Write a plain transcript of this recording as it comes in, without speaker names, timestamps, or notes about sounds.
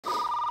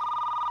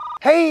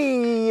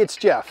Hey, it's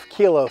Jeff,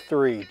 Kilo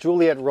 3,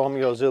 Juliet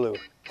Romeo Zulu.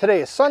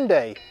 Today is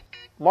Sunday,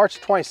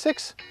 March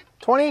 26,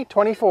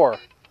 2024.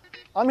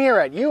 I'm here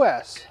at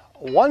US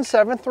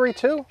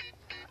 1732,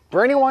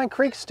 Brandywine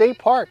Creek State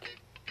Park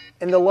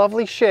in the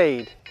lovely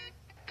shade.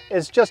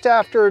 It's just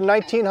after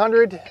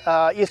 1900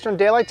 Eastern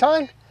Daylight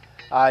Time.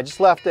 I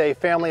just left a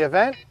family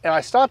event and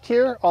I stopped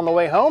here on the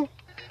way home.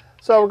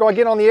 So we're going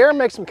to get on the air,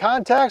 make some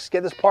contacts,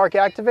 get this park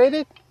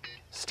activated.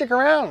 Stick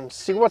around and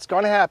see what's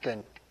going to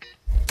happen.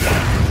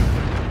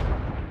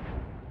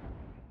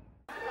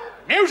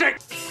 Music!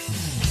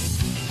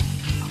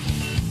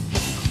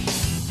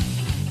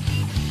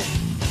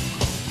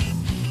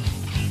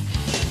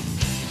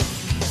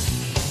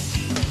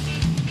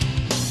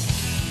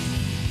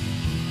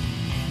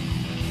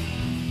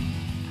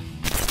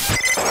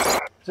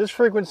 Is this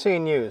frequency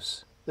in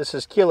use? This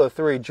is Kilo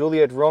 3,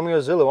 Juliet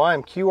Romeo Zulu. I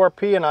am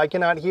QRP and I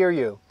cannot hear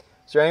you.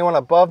 Is there anyone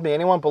above me,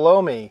 anyone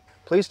below me?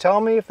 Please tell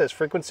me if this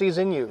frequency is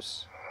in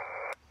use.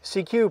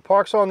 CQ,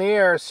 parks on the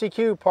air.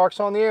 CQ, parks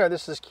on the air.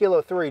 This is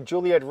Kilo 3,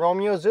 Juliet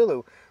Romeo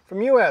Zulu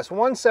from US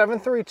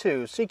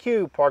 1732.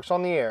 CQ, parks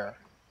on the air.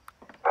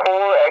 4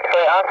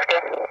 X-ray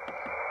Oscar.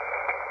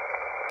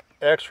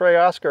 X-ray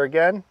Oscar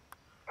again.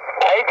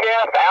 Hey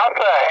Jeff,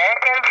 Alpha,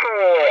 Hampton 4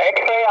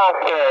 X-ray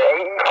Oscar,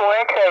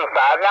 84XO,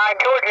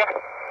 59 Georgia.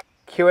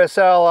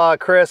 QSL,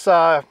 Chris,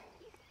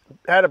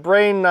 had a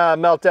brain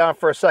meltdown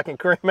for a second.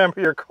 Can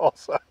remember your call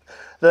sign,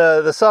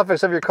 the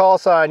suffix of your call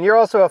sign. You're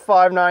also a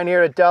 59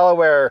 here to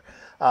Delaware,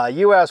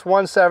 US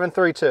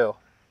 1732. Roger,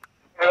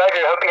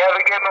 hope you have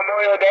a good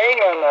Memorial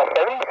Day on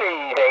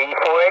 73,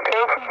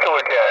 84XO from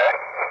Georgia.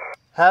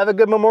 Have a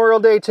good Memorial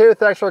Day too.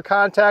 Thanks for the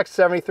contact.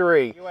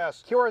 73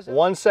 US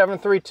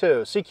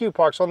 1732. CQ,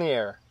 parks on the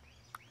air.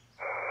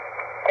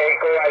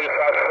 Echo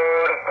Alpha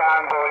 4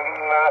 Tango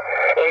Lima,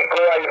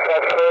 Echo Alpha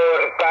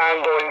 4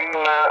 Tango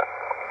Lima.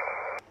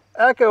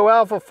 Echo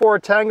Alpha 4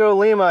 Tango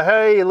Lima.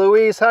 Hey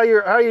Luis, how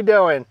you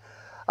doing?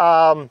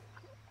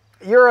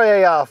 You're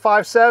a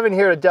 57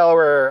 here to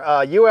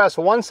Delaware, US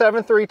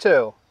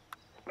 1732.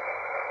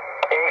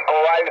 Echo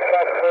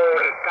Alpha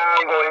 4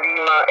 Tango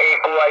Lima,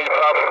 Echo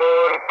Alpha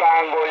 4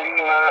 Tango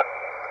Lima.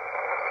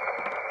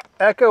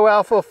 Echo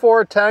Alpha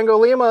 4 Tango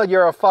Lima.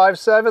 You're a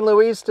 57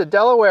 Luis to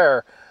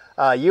Delaware,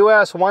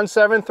 US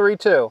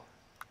 1732.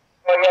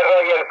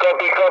 Roger,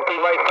 copy,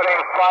 my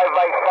friend,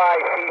 5x5,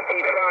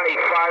 CT5,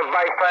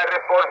 5x5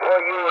 report for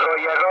you,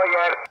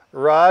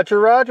 Roger.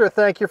 Roger.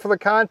 Thank you for the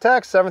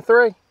contact.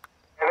 73.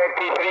 73,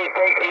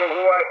 thank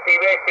you,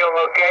 activation,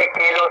 okay,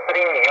 Kilo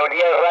 3,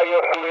 Juliet Radio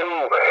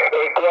Zulu,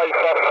 Echo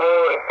Alpha 4,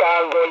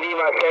 Tango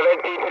Lima,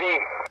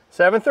 73.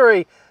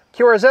 73.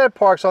 QRZ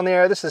parks on the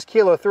air. This is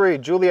Kilo 3,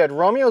 Juliet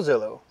Romeo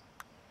Zulu.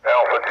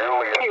 Alpha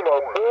Juliet.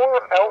 Kilo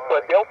 4,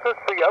 Alpha Delta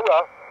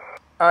Sierra.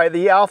 All right,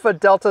 the Alpha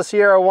Delta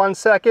Sierra, 1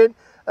 second.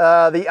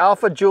 The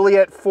Alpha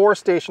Juliet 4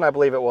 station, I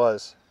believe it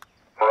was.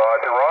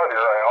 Roger,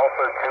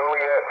 Alpha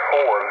Juliet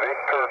 4,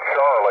 Victor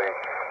Charlie.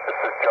 This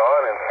is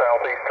John in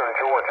southeastern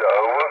Georgia,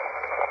 over.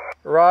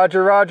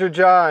 Roger,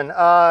 John.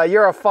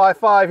 You're a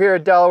 55 here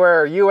at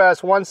Delaware,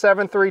 US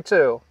 1732.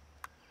 Roger on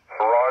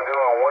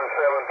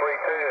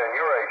 1732, and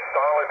you're a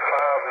solid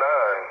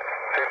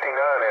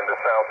 59 into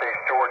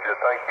southeast Georgia.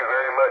 Thank you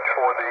very much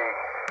for the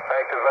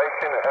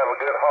activation and have a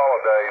good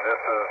holiday. This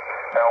is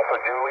Alpha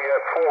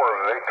Juliet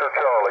 4, Victor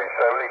Charlie,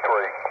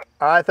 73.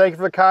 All right, thank you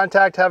for the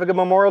contact. Have a good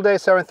Memorial Day,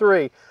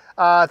 73.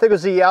 I think it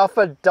was the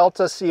Alpha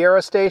Delta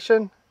Sierra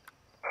station.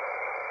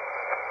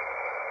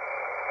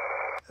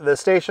 The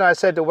station I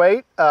said to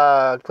wait.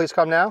 Please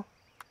come now.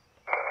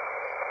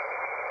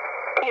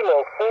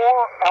 Kilo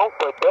 4,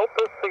 Alpha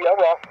Delta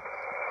Sierra.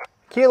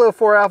 Kilo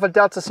 4 Alpha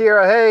Delta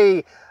Sierra.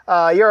 Hey,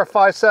 you're a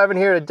 57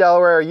 here to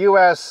Delaware,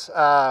 US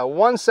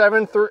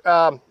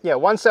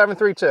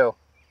 1732.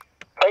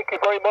 Thank you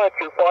very much.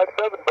 You're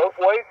 57 both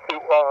ways to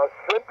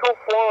Central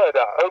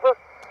Florida. Over.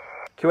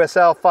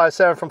 QSL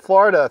 57 from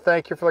Florida.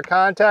 Thank you for the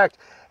contact.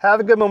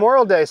 Have a good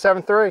Memorial Day,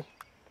 73.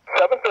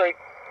 73.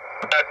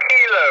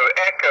 Kilo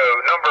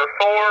Echo number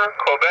 4,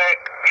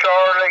 Quebec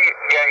Charlie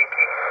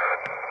Yankee.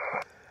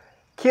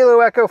 Kilo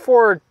Echo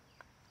 4,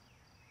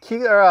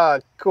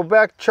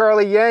 Quebec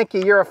Charlie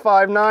Yankee. You're a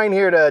 59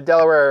 here to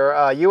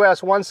Delaware,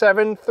 US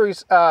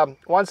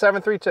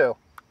 1732. Kilo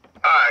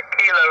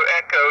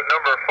Echo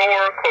number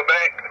 4,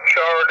 Quebec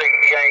Charlie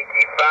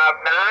Yankee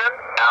 59,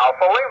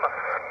 Alpha Lima.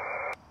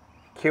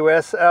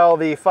 QSL,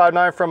 the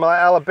 59 from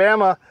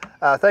Alabama.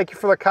 Thank you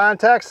for the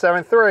contact,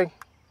 73.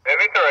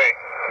 73.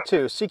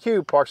 2,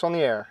 CQ, parks on the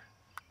air.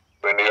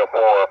 India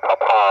 4,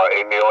 Papa,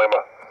 India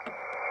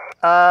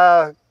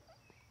Lima.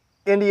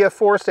 India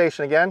 4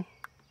 station again.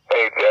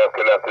 Hey Jeff,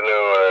 good afternoon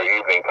or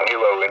evening.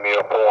 Kilo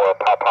India 4,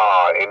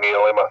 Papa, India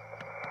Lima.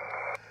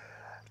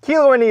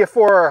 Kilo India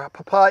 4,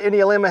 Papa,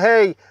 India Lima.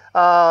 Hey,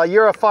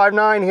 you're a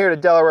 59 here to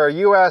Delaware,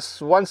 US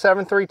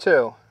 1732.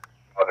 Roger,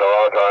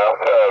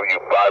 Alpha, you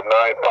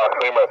 59, Fox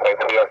Lima,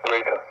 thanks for the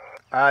activation.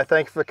 All right,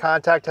 thank you for the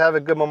contact. Have a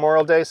good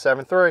Memorial Day,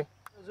 73.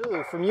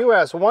 Zulu from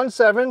US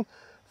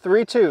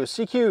 1732,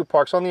 CQ,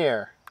 parks on the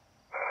air.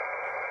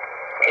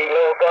 Kilo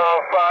Kilo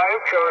Golf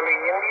 5,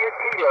 Charlie India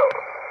Kilo.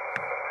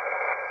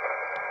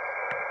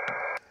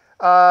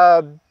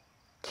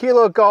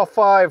 Kilo Golf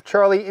 5,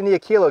 Charlie India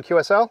Kilo,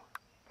 QSL.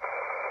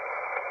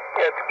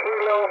 It's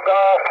Kilo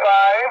Golf 5,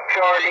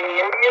 Charlie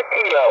India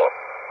Kilo.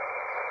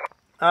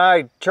 All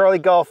right, Charlie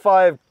Golf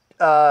 5,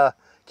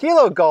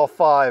 Kilo Golf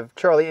 5,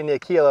 Charlie India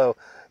Kilo.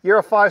 You're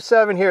a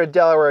 5-7 here at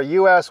Delaware,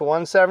 US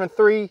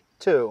 1732.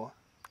 QSL,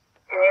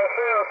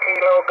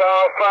 Kilo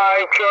Golf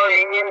 5,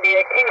 Charlie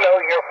India Kilo,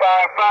 you're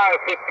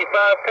 5-5,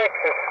 55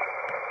 Texas.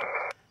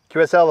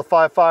 QSL, the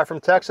 5-5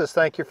 from Texas.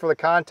 Thank you for the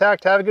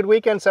contact. Have a good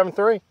weekend, 7-3.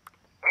 3, have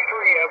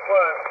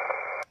fun.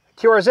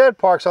 QRZ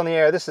Parks on the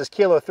air. This is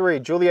Kilo 3,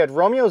 Juliet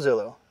Romeo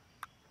Zulu.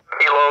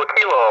 Kilo,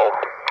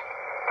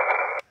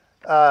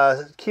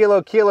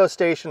 Kilo. Kilo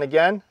Station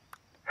again.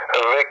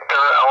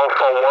 Victor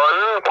Alpha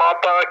 1,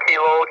 Papa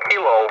Kilo,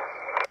 Kilo.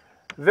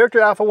 Victor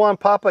Alpha 1,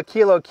 Papa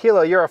Kilo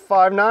Kilo. You're a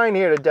 5-9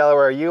 here to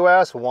Delaware,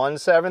 US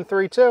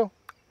 1732. Right,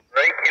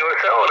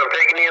 QSL, and I'm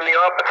taking you in the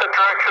opposite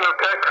direction of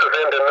Texas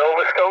into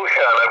Nova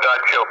Scotia, and I've got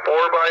you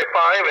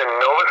 4x5 in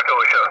Nova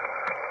Scotia.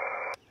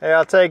 Hey,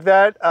 I'll take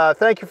that.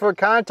 Thank you for the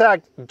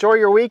contact. Enjoy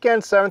your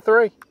weekend, 7-3.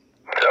 7-3.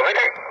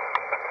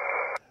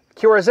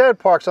 QRZ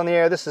Parks on the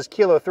air. This is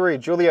Kilo 3,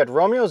 Juliet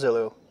Romeo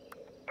Zulu. Kilo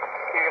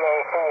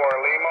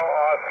 4, Lima,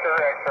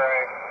 Oscar,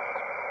 X-ray.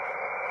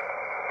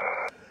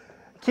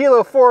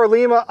 Kilo 4,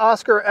 Lima,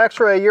 Oscar,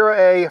 X-ray. You're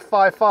a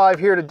 5-5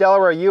 here to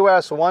Delaware,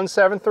 US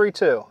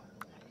 1732.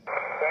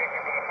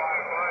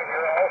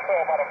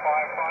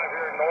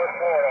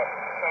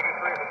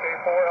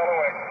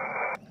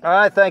 All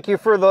right, thank you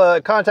for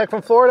the contact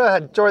from Florida.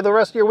 Enjoy the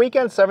rest of your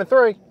weekend, 7-3.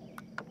 73, you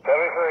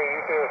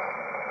too.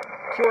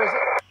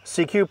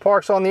 CQ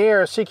Parks on the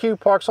air. CQ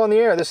Parks on the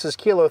air. This is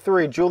Kilo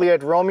 3,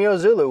 Juliet Romeo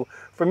Zulu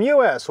from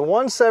US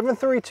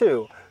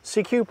 1732.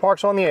 CQ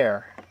Parks on the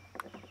air.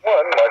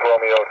 1, Mike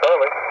Romeo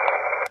Charlie.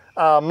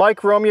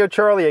 Mike Romeo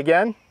Charlie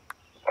again.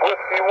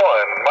 Whiskey 1,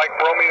 Mike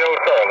Romeo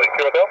Charlie.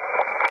 QSL.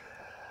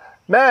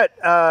 Matt,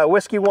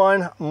 Whiskey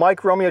 1,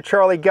 Mike Romeo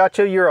Charlie, got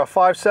you. You're a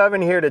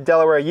 5-7 here to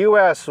Delaware,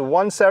 US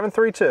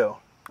 1732. Good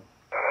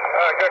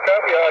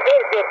copy. I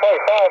got a good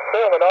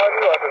 5-7 on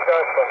you. I just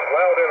got some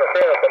loud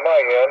interference on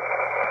my end.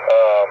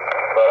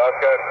 But I've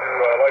got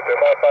you, like that,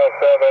 my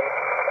 5-7.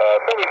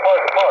 Silly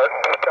Park Park.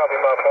 Please copy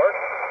my part.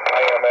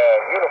 I am at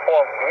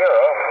Uniform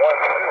Sierra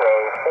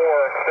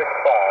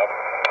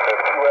 10465.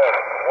 That's US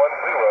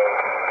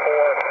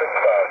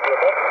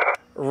 10465.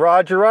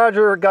 Roger,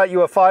 Roger. Got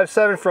you a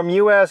 5-7 from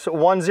US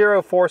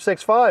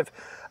 10465.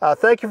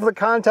 Thank you for the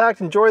contact.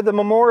 Enjoy the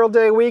Memorial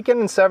Day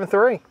weekend in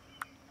 7-3.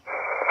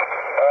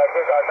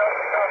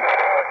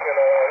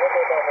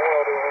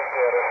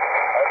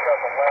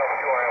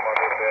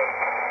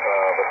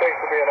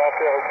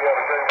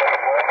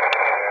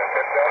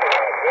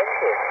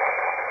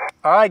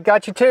 All right,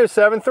 got you too,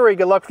 7-3.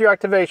 Good luck with your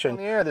activation.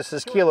 Yeah, this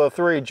is Kilo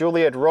 3,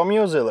 Juliet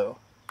Romeo Zulu.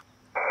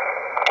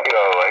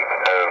 Kilo 8,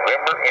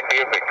 November,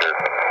 India Victor.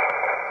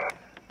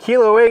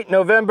 Kilo 8,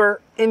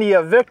 November,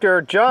 India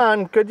Victor.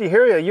 John, good to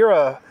hear you. You're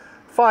a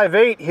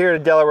 5-8 here to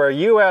Delaware,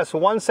 US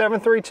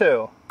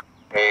 1732.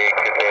 Hey,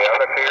 good day.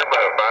 I'm up here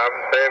about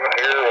 5-7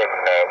 here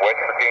in West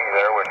Virginia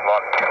there with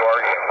Lot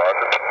QRN,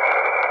 Roger.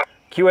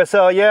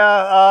 QSL,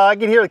 yeah, I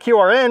can hear the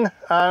QRN.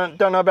 I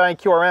don't know about any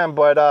QRM,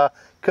 but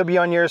could be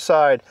on your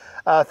side.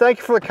 Thank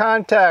you for the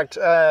contact.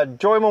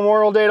 Enjoy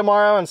Memorial Day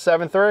tomorrow and 7-3.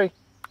 Hey, man,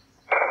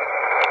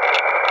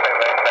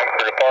 thanks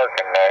for the park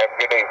and have a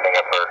good evening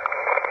up there.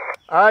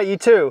 All right, you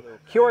too.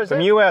 QRZ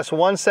from US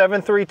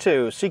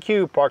 1732.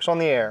 CQ Parks on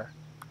the air.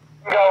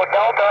 Yo,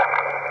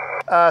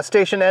 Delta.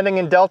 Station ending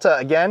in Delta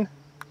again.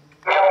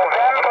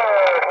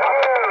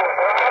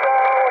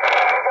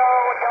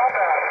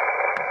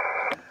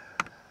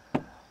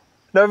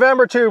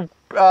 November 2, November 2,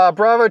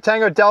 Bravo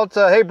Tango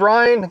Delta. Hey,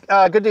 Brian,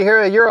 good to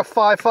hear you. You're a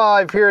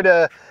 5-5 here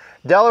to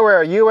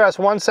Delaware, US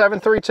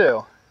 1732. QM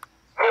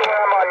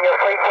on your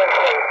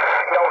frequency.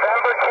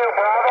 November 2,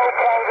 Bravo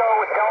Tango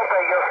Delta.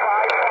 You're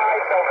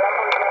 5-5,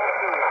 November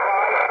Yankee.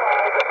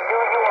 5-5,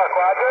 New York,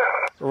 Roger.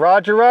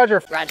 Roger,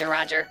 Roger. Roger,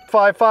 Roger.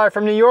 5-5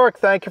 from New York.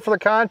 Thank you for the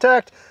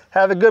contact.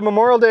 Have a good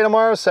Memorial Day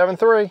tomorrow,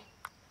 7-3.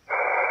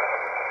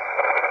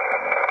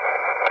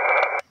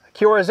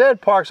 QRZ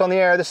Parks on the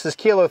air. This is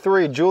Kilo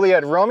 3,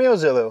 Juliet Romeo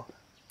Zulu.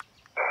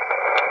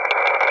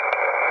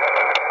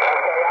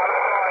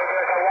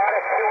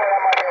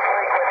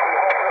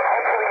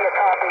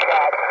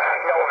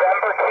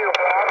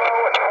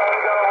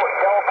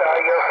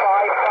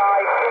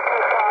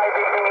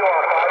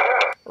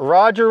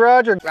 Roger,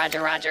 Roger.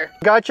 Roger, Roger.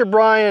 Got you,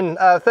 Brian.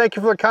 Thank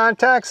you for the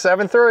contact,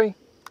 7-3.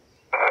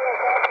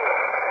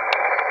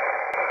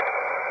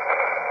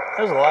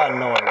 There's a lot of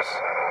noise.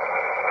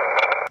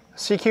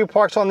 CQ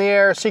Parks on the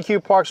air.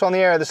 CQ Parks on the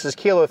air. This is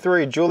Kilo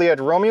 3, Juliet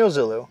Romeo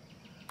Zulu.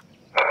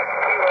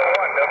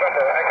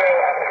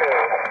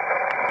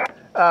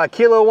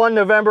 Kilo 1,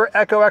 November,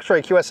 Echo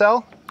X-ray,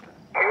 QSL.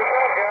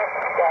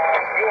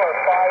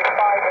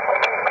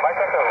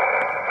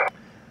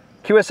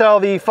 QSL,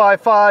 the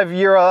 5-5,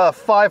 you're a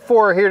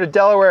 5-4 here to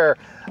Delaware,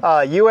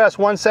 US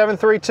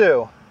 1732.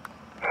 QSL,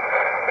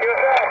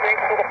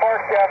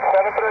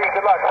 73,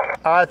 good luck.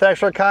 All right, thanks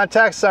for the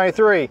contact,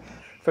 73.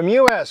 From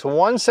US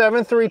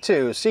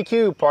 1732,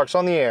 CQ Parks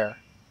on the air.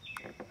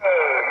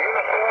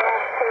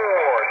 Uniform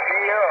 4,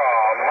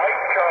 Sierra, Mike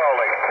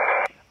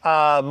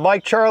Charlie.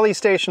 Mike Charlie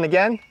station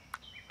again.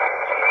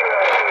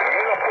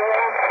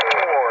 Uniform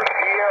 4,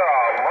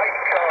 Sierra, Mike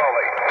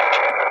Charlie.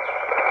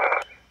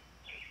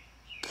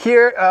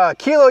 Here,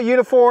 Kilo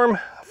Uniform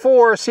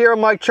 4, Sierra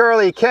Mike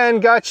Charlie. Ken,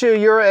 got you.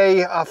 You're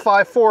a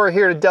 5-4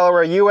 here to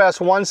Delaware,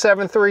 US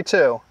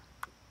 1732.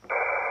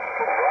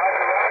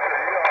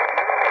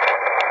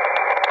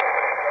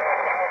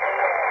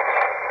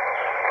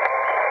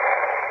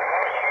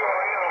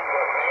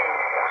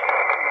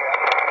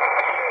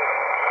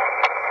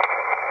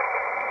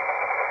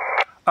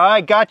 All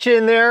right, got you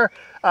in there.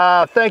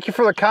 Thank you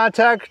for the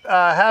contact.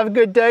 Have a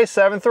good day,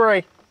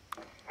 7-3.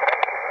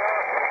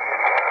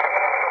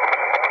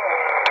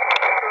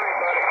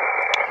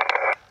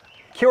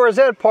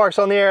 QRZ Parks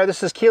on the air.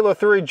 This is Kilo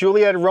 3,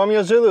 Juliet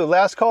Romeo Zulu.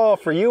 Last call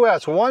for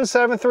US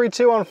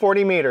 1732 on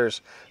 40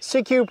 meters.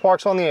 CQ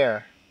Parks on the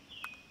air.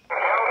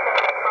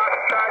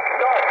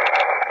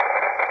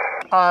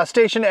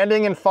 Station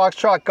ending in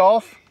Foxtrot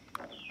Golf.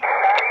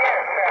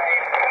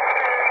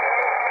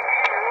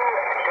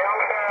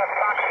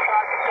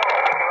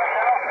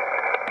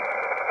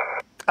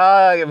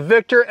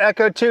 Victor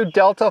Echo 2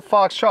 Delta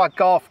Foxtrot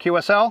Golf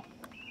QSL.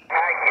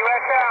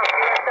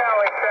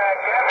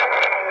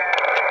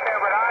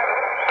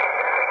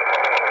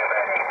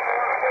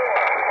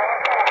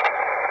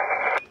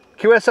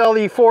 QSL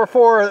the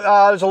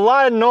 4-4, there's a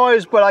lot of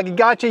noise, but I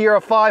got you. You're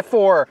a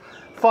 5-4.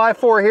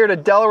 5-4 here to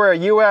Delaware,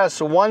 US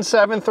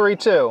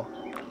 1732. All right,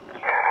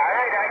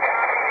 I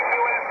copy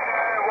the US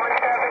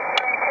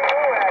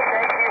 1732.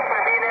 Thank you for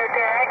being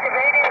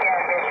activating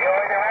and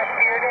enjoy the rest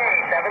of your day,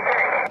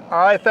 7-3.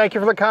 All right, thank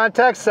you for the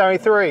contact,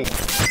 73.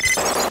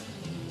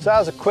 So that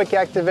was a quick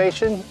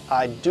activation.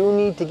 I do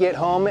need to get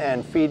home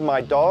and feed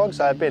my dogs.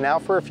 I've been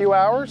out for a few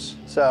hours,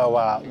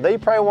 so they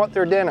probably want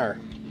their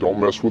dinner. Don't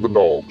mess with the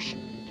dogs.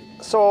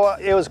 So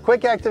it was a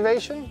quick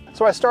activation.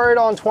 So I started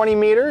on 20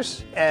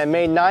 meters and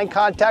made 9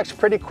 contacts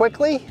pretty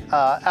quickly.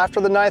 After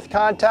the 9th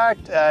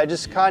contact, I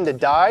just kind of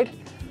died.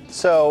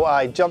 So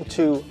I jumped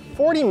to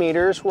 40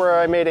 meters where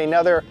I made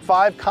another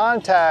 5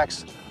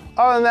 contacts.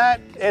 Other than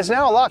that, it's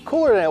now a lot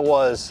cooler than it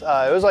was.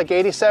 It was like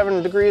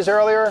 87 degrees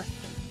earlier.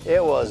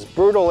 It was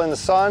brutal in the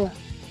sun.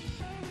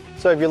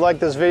 So if you like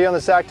this video on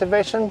this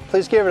activation,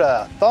 please give it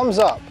a thumbs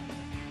up.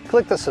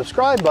 Click the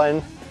subscribe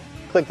button.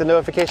 Click the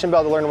notification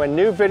bell to learn when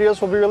new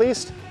videos will be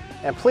released.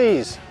 And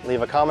please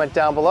leave a comment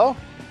down below.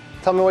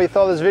 Tell me what you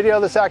thought of this video,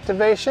 this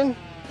activation,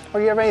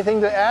 or you have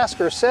anything to ask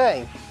or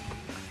say.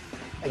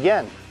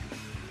 Again,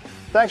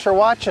 thanks for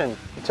watching.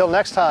 Until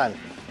next time,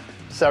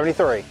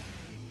 73.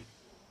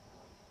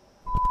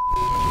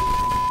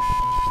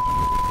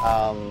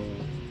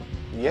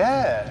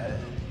 Yeah.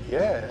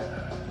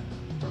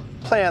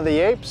 Planet of the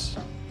Apes.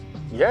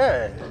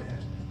 Yeah.